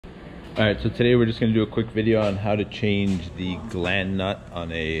Alright, so today we're just going to do a quick video on how to change the gland nut on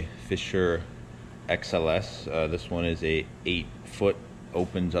a Fisher XLS. This one is a 8-foot,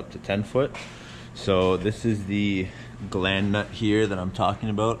 opens up to 10-foot. So this is the gland nut here that I'm talking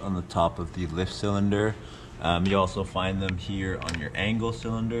about on the top of the lift cylinder. You also find them here on your angle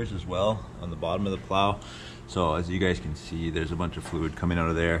cylinders as well, on the bottom of the plow. So as you guys can see, there's a bunch of fluid coming out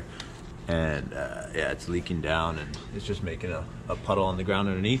of there. And yeah, it's leaking down and it's just making a puddle on the ground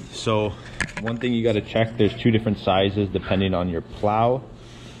underneath. So one thing you got to check, there's two different sizes depending on your plow.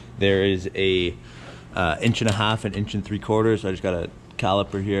 There is a 1.5 inch and 1 3/4. So I just got a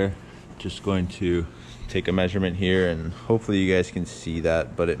caliper here, just going to take a measurement here, and hopefully you guys can see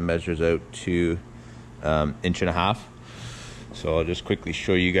that, but it measures out to 1.5 inches. So I'll just quickly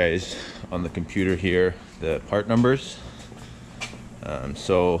show you guys on the computer here the part numbers.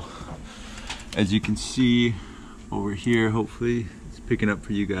 So as you can see over here, hopefully it's picking up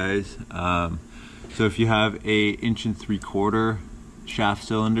for you guys. So if you have a 1 3/4 inch shaft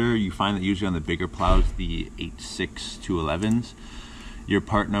cylinder, you find that usually on the bigger plows, the 8.6 211s, your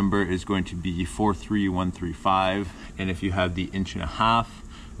part number is going to be 43135. And if you have the 1.5 inch,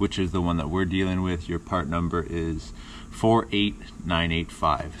 which is the one that we're dealing with, your part number is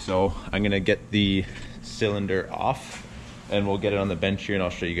 48985. So I'm gonna get the cylinder off and we'll get it on the bench here, and I'll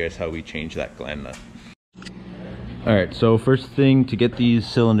show you guys how we change that gland nut. All right, so first thing, to get these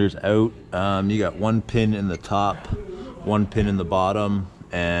cylinders out, you got one pin in the top, one pin in the bottom,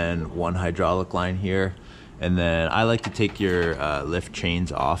 and one hydraulic line here. And then I like to take your lift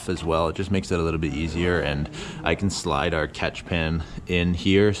chains off as well. It just makes it a little bit easier, and I can slide our catch pan in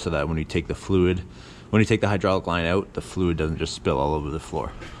here so that when you take the fluid, when you take the hydraulic line out, the fluid doesn't just spill all over the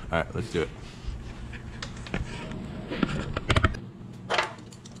floor. All right, let's do it.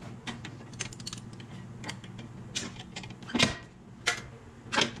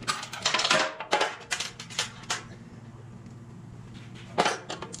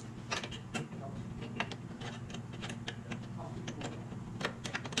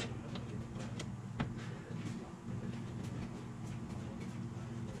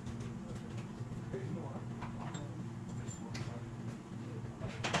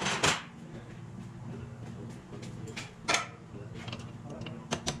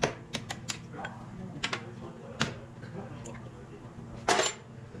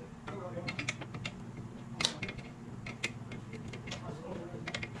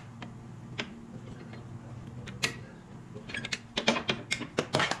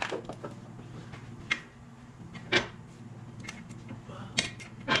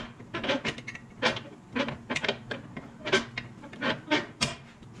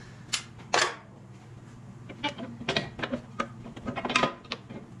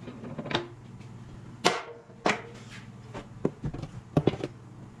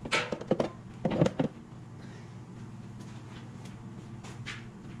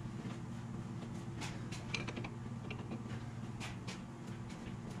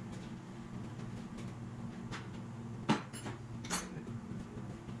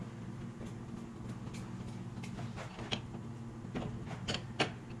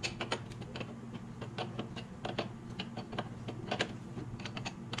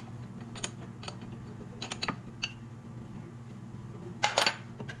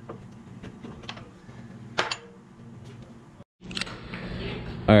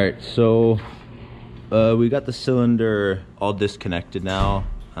 All right, so we got the cylinder all disconnected now.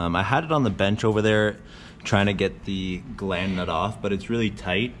 I had it on the bench over there trying to get the gland nut off, but it's really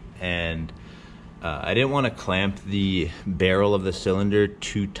tight, and I didn't want to clamp the barrel of the cylinder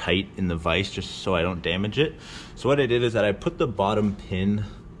too tight in the vise just so I don't damage it. So what I did is that I put the bottom pin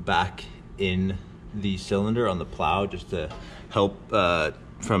back in the cylinder on the plow just to help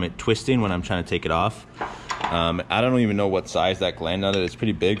from it twisting when I'm trying to take it off. I don't even know what size that gland nut is. It's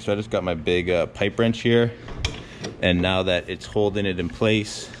pretty big, so I just got my big pipe wrench here, and now that it's holding it in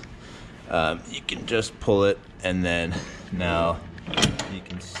place, you can just pull it, and then now you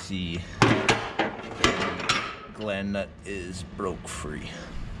can see the gland nut is broke free.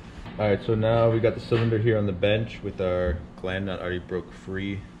 All right, so now we got the cylinder here on the bench with our gland nut already broke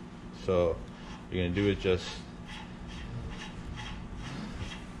free. So what you're gonna do is just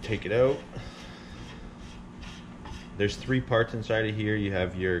take it out. There's 3 parts inside of here. You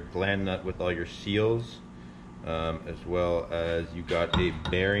have your gland nut with all your seals, as well as you got a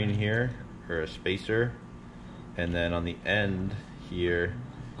bearing here, or a spacer, and then on the end here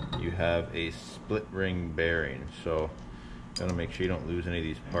you have a split ring bearing. So you want to make sure you don't lose any of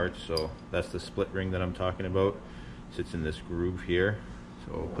these parts. So that's the split ring that I'm talking about. Sits in this groove here.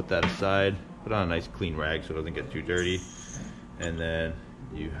 So we'll put that aside, put on a nice clean rag so it doesn't get too dirty, and then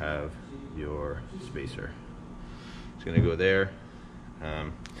you have your spacer. It's gonna go there.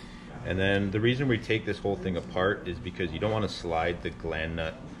 And then the reason we take this whole thing apart is because you don't want to slide the gland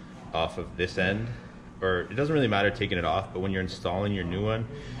nut off of this end, or it doesn't really matter taking it off, but when you're installing your new one,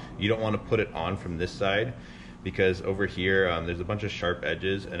 you don't want to put it on from this side, because over here there's a bunch of sharp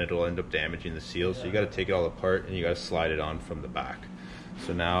edges and it'll end up damaging the seal. So you got to take it all apart and you got to slide it on from the back.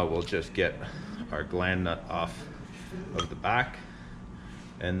 So now we'll just get our gland nut off of the back,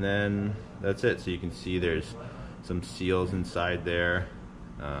 and then that's it. So you can see there's some seals inside there,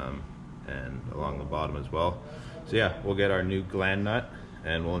 and along the bottom as well. So yeah, we'll get our new gland nut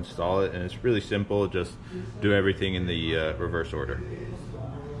and we'll install it, and it's really simple. Just do everything in the reverse order.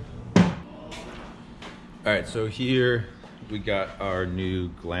 Alright, so here we got our new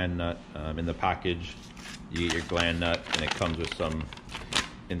gland nut in the package. You get your gland nut and it comes with some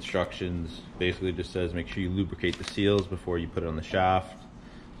instructions. Basically just says make sure you lubricate the seals before you put it on the shaft,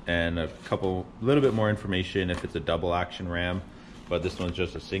 and a little bit more information if it's a double action ram, but this one's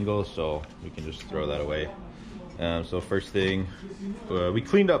just a single, so we can just throw that away. So first thing, we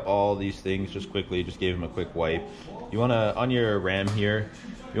cleaned up all these things just quickly, just gave them a quick wipe. You wanna, on your ram here,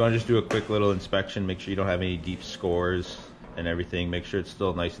 you wanna just do a quick little inspection, make sure you don't have any deep scores and everything, make sure it's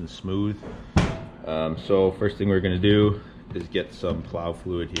still nice and smooth. So first thing we're gonna do is get some plow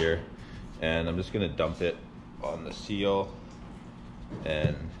fluid here, and I'm just gonna dump it on the seal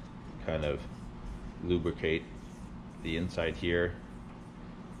and kind of lubricate the inside here.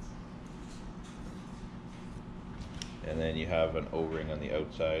 And then you have an O-ring on the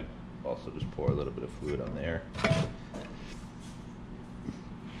outside. Also just pour a little bit of fluid on there.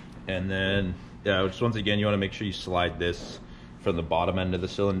 And then, yeah, just once again, you want to make sure you slide this from the bottom end of the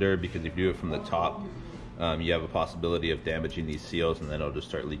cylinder, because if you do it from the top, you have a possibility of damaging these seals, and then it'll just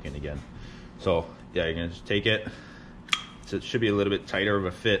start leaking again. So yeah, you're gonna just take it. So it should be a little bit tighter of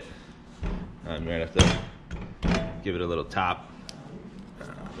a fit. You're gonna have to give it a little tap,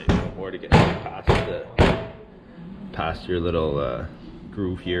 maybe more to get past your little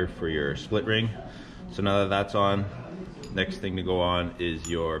groove here for your split ring. So now that that's on, next thing to go on is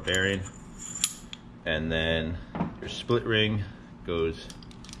your bearing, and then your split ring goes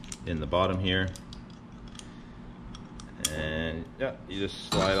in the bottom here, and yeah, you just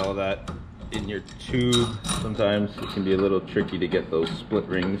slide all that in your tube. Sometimes it can be a little tricky to get those split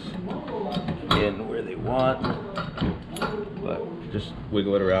rings in where they want, but just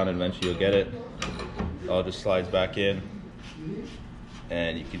wiggle it around and eventually you'll get it. It all just slides back in,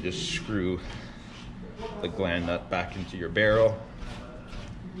 and you can just screw the gland nut back into your barrel.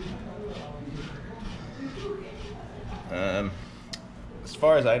 As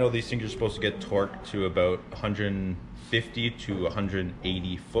far as I know, these things are supposed to get torqued to about 150 to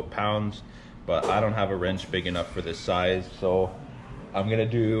 180 foot-pounds, but I don't have a wrench big enough for this size, so I'm gonna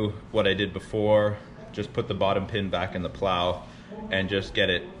do what I did before, just put the bottom pin back in the plow and just get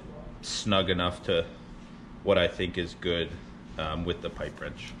it snug enough to what I think is good with the pipe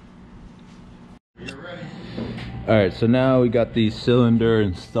wrench. Alright, so now we got the cylinder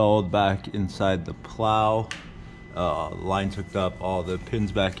installed back inside the plow. Lines hooked up, all the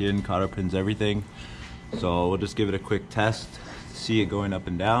pins back in, cotter pins, everything. So we'll just give it a quick test, see it going up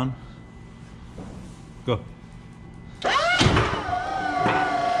and down. Go.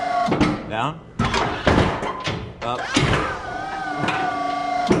 Down. Up.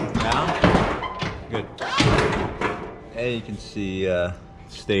 Down. Good. And you can see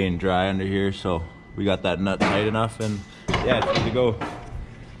staying dry under here, so we got that nut tight enough, and yeah, it's good to go.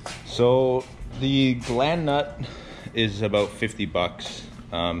 So the gland nut is about 50 bucks.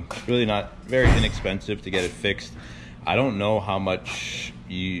 Really not very inexpensive to get it fixed. I don't know how much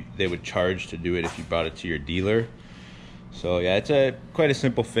they would charge to do it if you brought it to your dealer. So yeah, it's quite a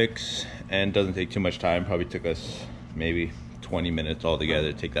simple fix and doesn't take too much time. Probably took us maybe 20 minutes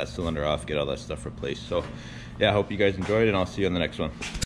altogether to take that cylinder off, get all that stuff replaced. So yeah, I hope you guys enjoyed, and I'll see you on the next one.